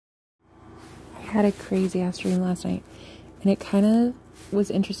had a crazy ass dream last night, and it kind of was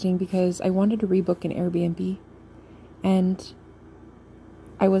interesting because I wanted to rebook an Airbnb, and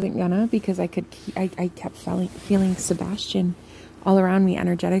I wasn't gonna because I kept feeling Sebastian all around me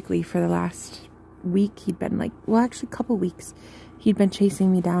energetically for the last week. He'd been like, well, actually a couple weeks, he'd been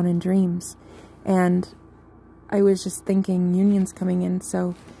chasing me down in dreams, and I was just thinking Union's coming in,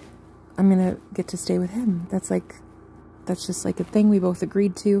 so I'm gonna get to stay with him. That's just like a thing we both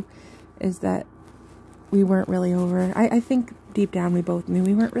agreed to, is that we weren't really over. I think deep down we both knew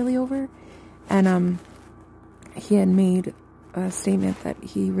we weren't really over, and he had made a statement that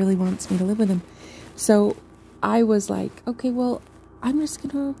he really wants me to live with him. So I was like, okay, well, I'm just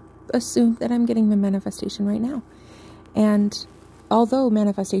gonna assume that I'm getting my manifestation right now. And although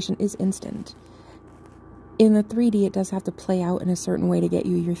manifestation is instant, in the 3D it does have to play out in a certain way to get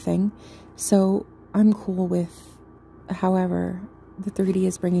you your thing. So I'm cool with however the 3D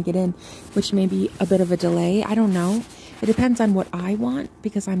is bringing it in, which may be a bit of a delay. I don't know. It depends on what I want,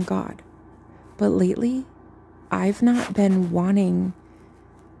 because I'm God. But lately, I've not been wanting,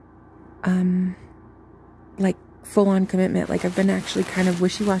 like, full-on commitment. Like, I've been actually kind of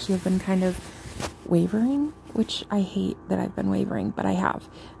wishy-washy. I've been kind of wavering, which I hate that I've been wavering, but I have.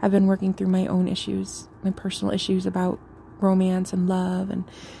 I've been working through my own issues, my personal issues about romance and love and,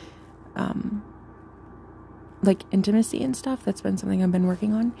 like, intimacy and stuff. That's been something I've been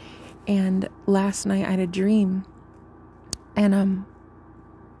working on. And last night I had a dream, and,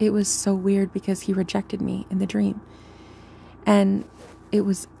 it was so weird because he rejected me in the dream. And it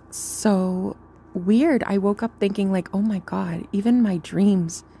was so weird. I woke up thinking like, oh my God, even my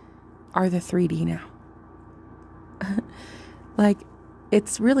dreams are the 3D now. Like,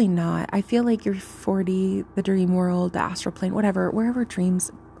 it's really not. I feel like your 4D, the dream world, the astral plane, whatever, wherever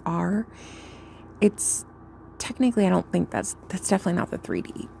dreams are, it's technically, I don't think that's definitely not the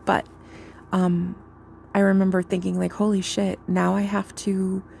 3D. But I remember thinking like, holy shit, now I have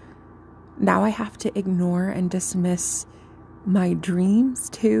to ignore and dismiss my dreams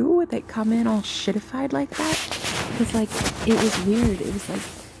too, that come in all shitified like that. Because like, it was weird. It was like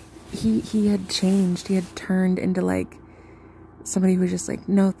he had changed. He had turned into like somebody who was just like,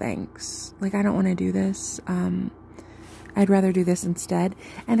 no thanks, like, I don't want to do this. I'd rather do this instead.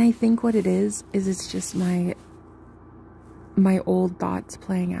 And I think what it is it's just my old thoughts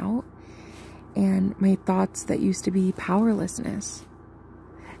playing out, and my thoughts that used to be powerlessness.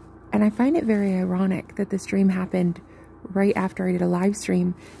 And I find it very ironic that this dream happened right after I did a live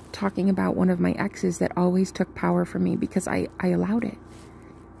stream talking about one of my exes that always took power from me because I allowed it.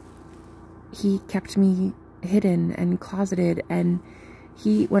 He kept me hidden and closeted, and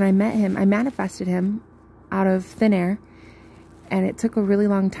when I met him, I manifested him out of thin air, and it took a really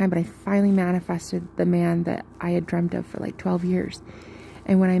long time, but I finally manifested the man that I had dreamt of for like 12 years.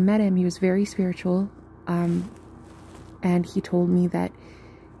 And when I met him, he was very spiritual, and he told me that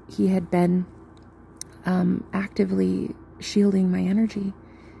he had been actively shielding my energy,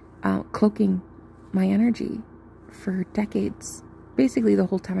 cloaking my energy for decades. Basically the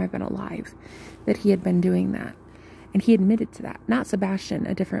whole time I've been alive, that he had been doing that. And he admitted to that. Not Sebastian,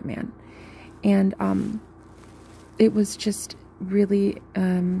 a different man. And it was just really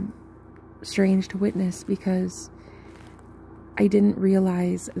strange to witness, because I didn't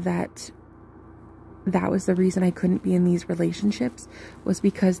realize that was the reason I couldn't be in these relationships, was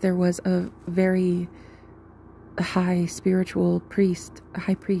because there was a very high spiritual priest, a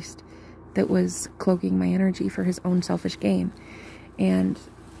high priest, that was cloaking my energy for his own selfish gain, and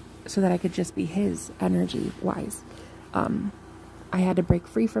so that I could just be his energy wise. I had to break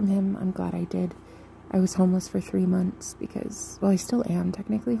free from him. I'm glad I did. I was homeless for 3 months because, well, I still am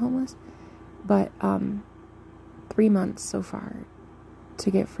technically homeless, but 3 months so far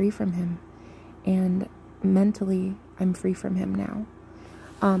to get free from him. And mentally, I'm free from him now.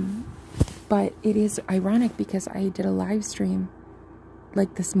 But it is ironic because I did a live stream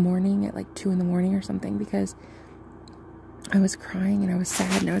like this morning at like 2 in the morning or something, because I was crying and I was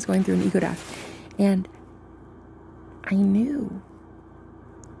sad and I was going through an ego death. And I knew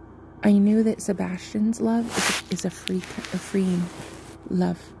that Sebastian's love is a freeing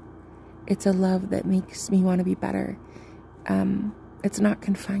love. It's a love that makes me want to be better. It's not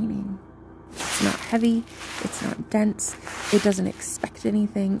confining. It's not heavy. It's not dense. It doesn't expect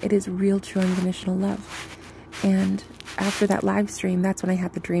anything. It is real, true, unconditional love. And after that live stream, that's when I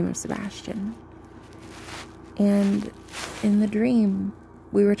had the dream of Sebastian. And in the dream,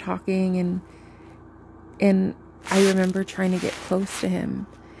 we were talking, and I remember trying to get close to him,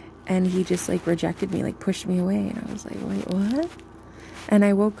 and he just like rejected me, like pushed me away. And I was like, wait, what? And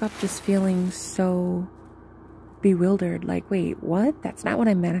I woke up just feeling so bewildered, like, wait, what? That's not what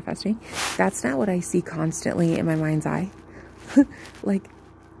I'm manifesting. That's not what I see constantly in my mind's eye. Like,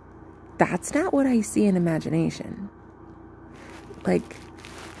 that's not what I see in imagination. Like,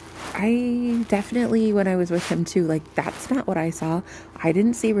 I definitely, when I was with him too, like, that's not what I saw. I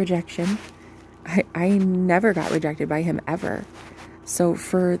didn't see rejection. I never got rejected by him ever. So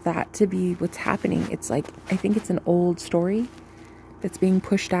for that to be what's happening, it's like, I think it's an old story that's being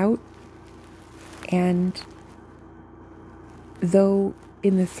pushed out. And though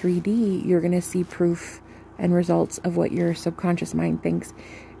in the 3D, you're going to see proof and results of what your subconscious mind thinks,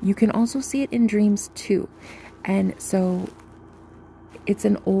 you can also see it in dreams too. And so it's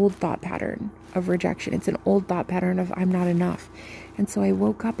an old thought pattern of rejection. It's an old thought pattern of I'm not enough. And so I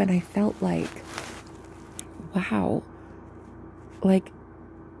woke up and I felt like, wow, like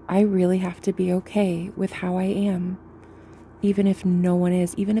I really have to be okay with how I am. Even if no one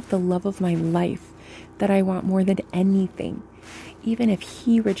is, even if the love of my life that I want more than anything, even if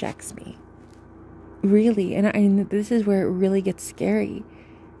he rejects me, really, and this is where it really gets scary.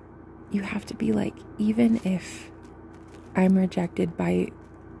 You have to be like, even if I'm rejected by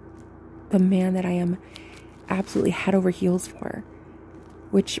the man that I am absolutely head over heels for,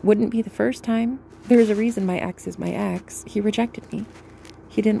 which wouldn't be the first time. There's a reason my ex is my ex. He rejected me.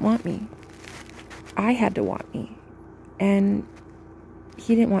 He didn't want me. I had to want me. And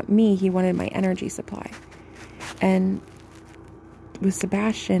he didn't want me. He wanted my energy supply. And with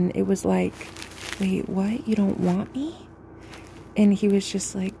Sebastian, it was like, wait, what? You don't want me? And he was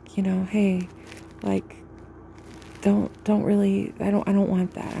just like, you know, hey, like, don't really, I don't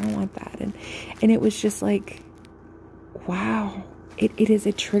want that. I don't want that. And it was just like, wow, it is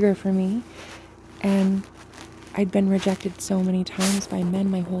a trigger for me. And I'd been rejected so many times by men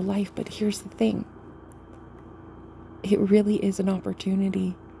my whole life. But here's the thing. It really is an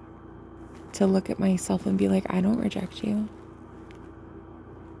opportunity to look at myself and be like, I don't reject you.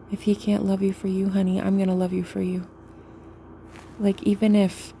 If he can't love you for you, honey, I'm going to love you for you. Like, even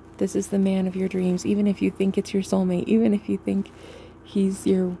if this is the man of your dreams, even if you think it's your soulmate, even if you think he's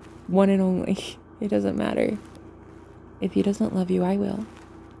your one and only, it doesn't matter. If he doesn't love you, I will.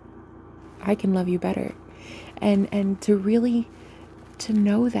 I can love you better. And to really, to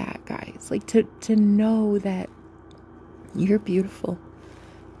know that, guys, like to know that you're beautiful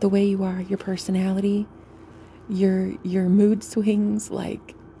the way you are, your personality, your mood swings,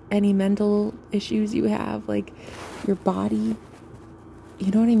 like any mental issues you have, like your body, you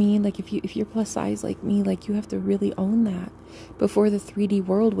know what I mean? Like if you're plus size like me, like you have to really own that before the 3D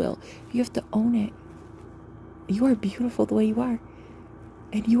world will. You have to own it. You are beautiful the way you are.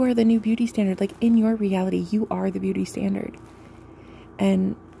 And you are the new beauty standard. Like in your reality, you are the beauty standard.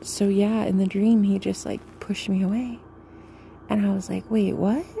 And so yeah, in the dream, he just like pushed me away. And I was like, wait,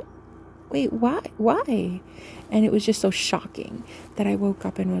 what? Wait, why? Why? And it was just so shocking that I woke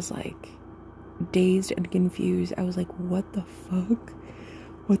up and was like dazed and confused. I was like, what the fuck?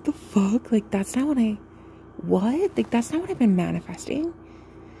 What the fuck? Like, that's not what what? Like, that's not what I've been manifesting.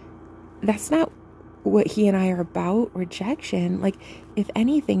 That's not what he and I are about, rejection. Like, if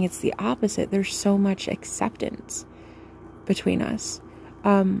anything, it's the opposite. There's so much acceptance between us.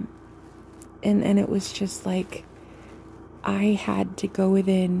 And it was just like, I had to go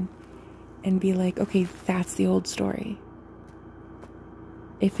within and be like, okay, that's the old story.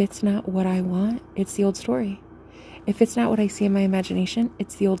 If it's not what I want, it's the old story. If it's not what I see in my imagination,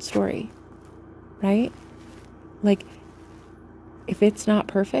 it's the old story. Right? Like, if it's not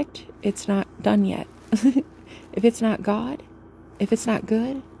perfect, it's not done yet. If it's not God, if it's not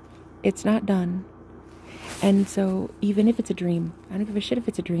good, it's not done. And so even if it's a dream, I don't give a shit if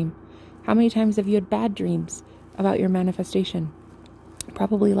it's a dream. How many times have you had bad dreams about your manifestation?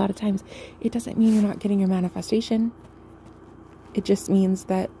 Probably a lot of times. It doesn't mean you're not getting your manifestation. It just means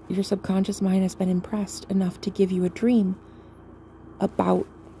that your subconscious mind has been impressed enough to give you a dream about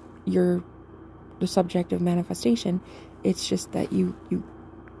the subject of manifestation. It's just that you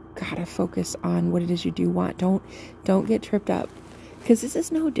gotta focus on what it is you do want. Don't get tripped up, because this is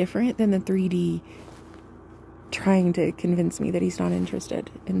no different than the 3D trying to convince me that he's not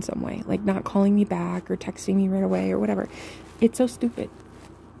interested in some way, like not calling me back or texting me right away or whatever. It's so stupid.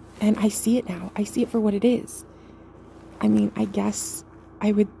 And I see it now. I see it for what it is. I mean, I guess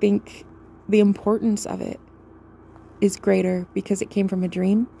I would think the importance of it is greater because it came from a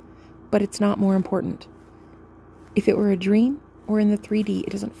dream, but it's not more important. If it were a dream or in the 3D,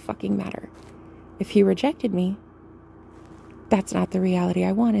 it doesn't fucking matter. If he rejected me, that's not the reality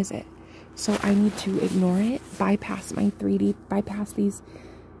I want, is it? So I need to ignore it, bypass my 3D, bypass these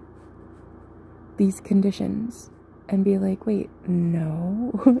conditions and be like, wait,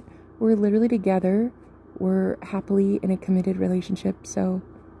 no, we're literally together we're happily in a committed relationship, so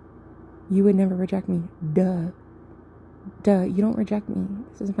you would never reject me. Duh. You don't reject me.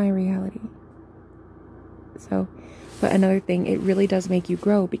 This is my reality. So, but another thing, it really does make you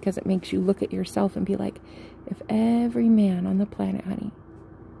grow, because it makes you look at yourself and be like, if every man on the planet, honey,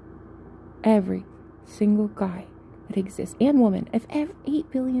 every single guy that exists, and woman, if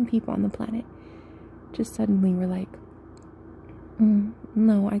 8 billion people on the planet just suddenly were like,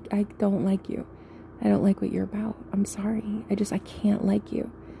 no, I don't like you. I don't like what you're about. I'm sorry. I can't like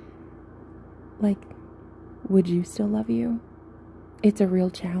you. Like, would you still love you? It's a real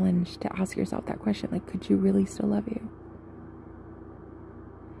challenge to ask yourself that question. Like, could you really still love you?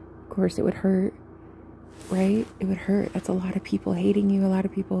 Of course, it would hurt, right? It would hurt. That's a lot of people hating you. A lot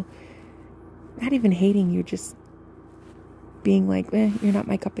of people not even hating you, just being like, you're not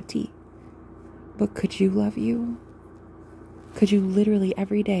my cup of tea. But could you love you? Could you literally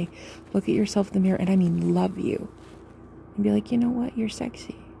every day look at yourself in the mirror, and I mean love you, and be like, you know what? You're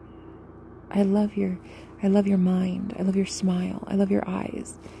sexy. I love your mind. I love your smile. I love your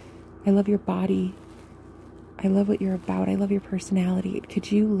eyes. I love your body. I love what you're about. I love your personality.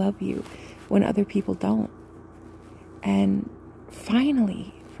 Could you love you when other people don't? And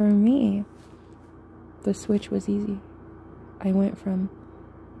finally, for me, the switch was easy. I went from,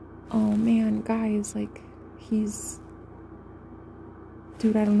 oh man, guys, like,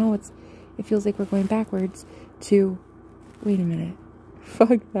 dude, I don't know, it feels like we're going backwards, to, wait a minute,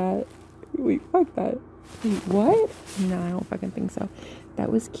 fuck that. Wait, fuck that. Wait, what? No, I don't fucking think so.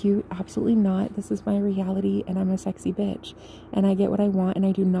 That was cute. Absolutely not. This is my reality, and I'm a sexy bitch, and I get what I want, and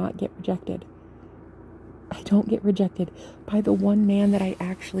I do not get rejected. I don't get rejected by the one man that I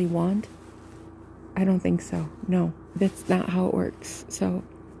actually want. I don't think so. No, that's not how it works. So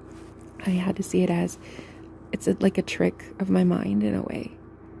I had to see it as, it's like a trick of my mind in a way.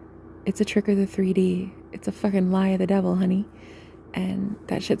 It's a trick of the 3D. It's a fucking lie of the devil, honey. And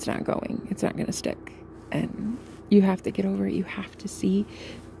that shit's not going. It's not gonna stick. And you have to get over it. You have to see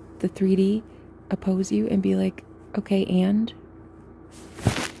the 3D oppose you and be like, okay, and?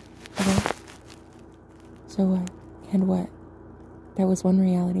 Okay. So what? And what? That was one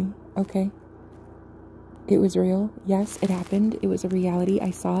reality. Okay. It was real. Yes, it happened. It was a reality.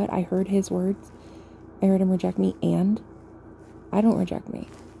 I saw it. I heard his words. I heard him reject me, and I don't reject me.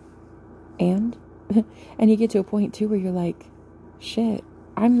 And? And you get to a point too where you're like, shit,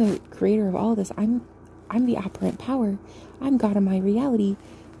 I'm the creator of all this. I'm the operant power. I'm God of my reality.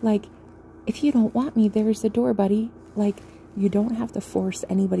 Like, if you don't want me, there's the door, buddy. Like, you don't have to force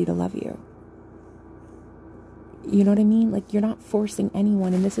anybody to love you. You know what I mean? Like, you're not forcing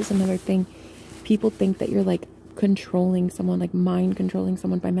anyone. And this is another thing. People think that you're like controlling someone, like mind controlling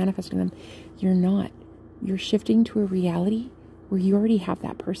someone by manifesting them. You're not. You're shifting to a reality where you already have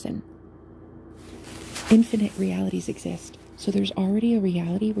that person. Infinite realities exist. So there's already a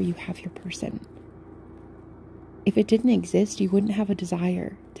reality where you have your person. If it didn't exist, you wouldn't have a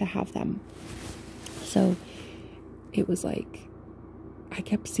desire to have them. So it was like, I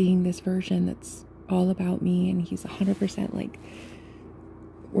kept seeing this version that's all about me, and he's 100% like,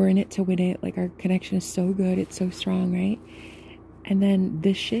 we're in it to win it. Like, our connection is so good. It's so strong, right? And then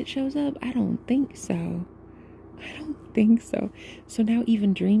this shit shows up. I don't think so. I don't think so. So now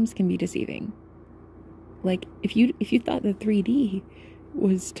even dreams can be deceiving. Like, if you thought the 3D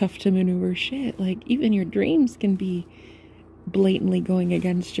was tough to maneuver shit, like, even your dreams can be blatantly going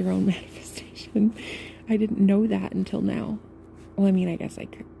against your own manifestation. I didn't know that until now. Well, I mean, I guess I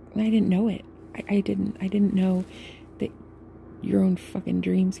didn't know it. I didn't know that your own fucking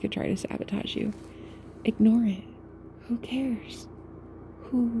dreams could try to sabotage you. Ignore it. Who cares?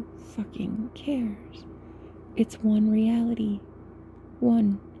 Who fucking cares? It's one reality.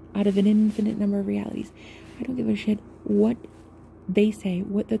 One out of an infinite number of realities. I don't give a shit what they say,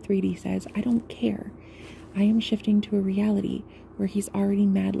 what the 3D says. I don't care. I am shifting to a reality where he's already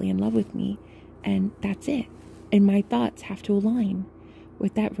madly in love with me, and that's it. And my thoughts have to align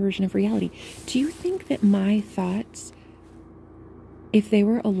with that version of reality. Do you think that my thoughts, if they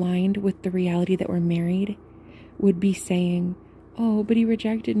were aligned with the reality that we're married, would be saying, oh, but he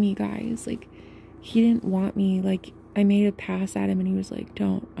rejected me, guys. Like, he didn't want me. Like, I made a pass at him and he was like,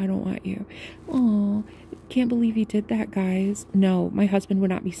 I don't want you. Oh, can't believe he did that, guys. No, my husband would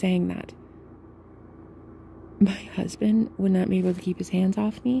not be saying that. My husband would not be able to keep his hands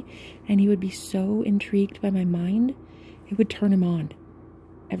off me, and he would be so intrigued by my mind, it would turn him on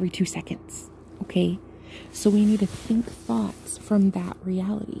every 2 seconds. Okay? So we need to think thoughts from that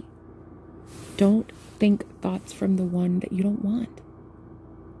reality. Don't think thoughts from the one that you don't want.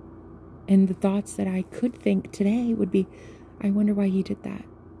 And the thoughts that I could think today would be, I wonder why he did that.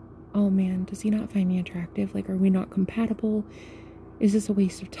 oh man, does he not find me attractive? Like, are we not compatible? Is this a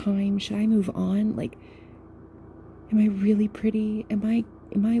waste of time? Should I move on? Like, am I really pretty? Am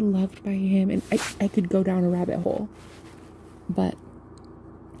I loved by him? And I could go down a rabbit hole, but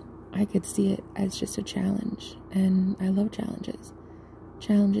I could see it as just a challenge, and I love challenges.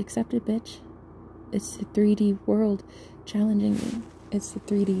 Challenge accepted, bitch. It's the 3D world challenging me. It's the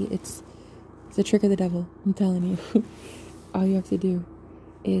 3D. It's the trick of the devil. I'm telling you. All you have to do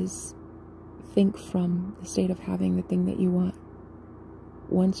is think from the state of having the thing that you want.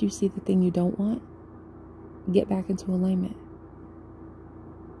 Once you see the thing you don't want, get back into alignment.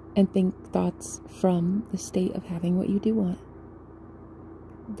 And think thoughts from the state of having what you do want.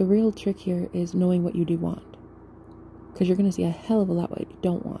 The real trick here is knowing what you do want. Because you're going to see a hell of a lot what you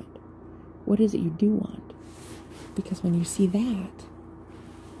don't want. What is it you do want? Because when you see that,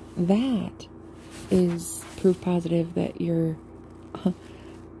 that is proof positive that you're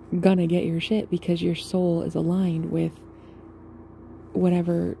gonna get your shit, because your soul is aligned with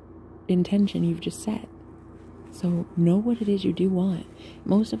whatever intention you've just set. So know what it is you do want.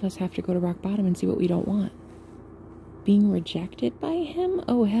 Most of us have to go to rock bottom and see what we don't want. Being rejected by him?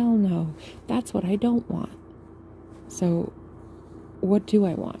 Oh, hell no. That's what I don't want. So what do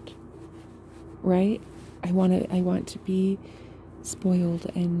I want? Right? I want to be spoiled,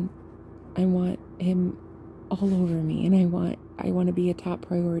 and I want him all over me, and I want to be a top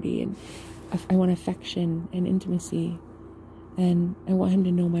priority, and I want affection and intimacy, and I want him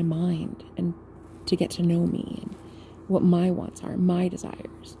to know my mind and to get to know me and what my wants are, my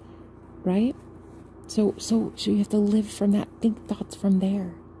desires, right? So you have to live from that, think thoughts from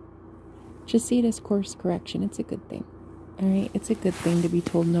there. Just see it as course correction. It's a good thing. All right, it's a good thing to be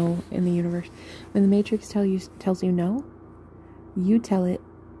told no in the universe. When the Matrix tells you no, you tell it,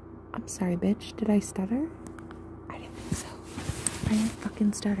 I'm sorry, bitch. Did I stutter? I didn't think so. I didn't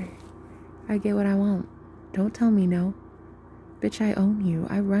fucking stutter. I get what I want. Don't tell me no. Bitch, I own you.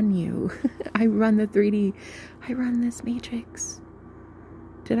 I run you. I run the 3D. I run this Matrix.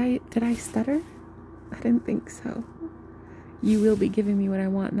 Did I stutter? I didn't think so. You will be giving me what I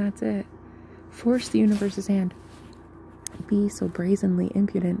want, and that's it. Force the universe's hand. Be so brazenly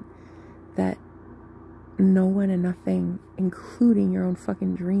impudent that no one and nothing, including your own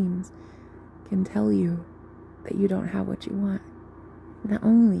fucking dreams, can tell you that you don't have what you want. Not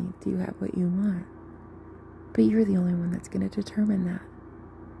only do you have what you want, but you're the only one that's going to determine that.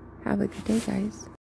 Have a good day, guys.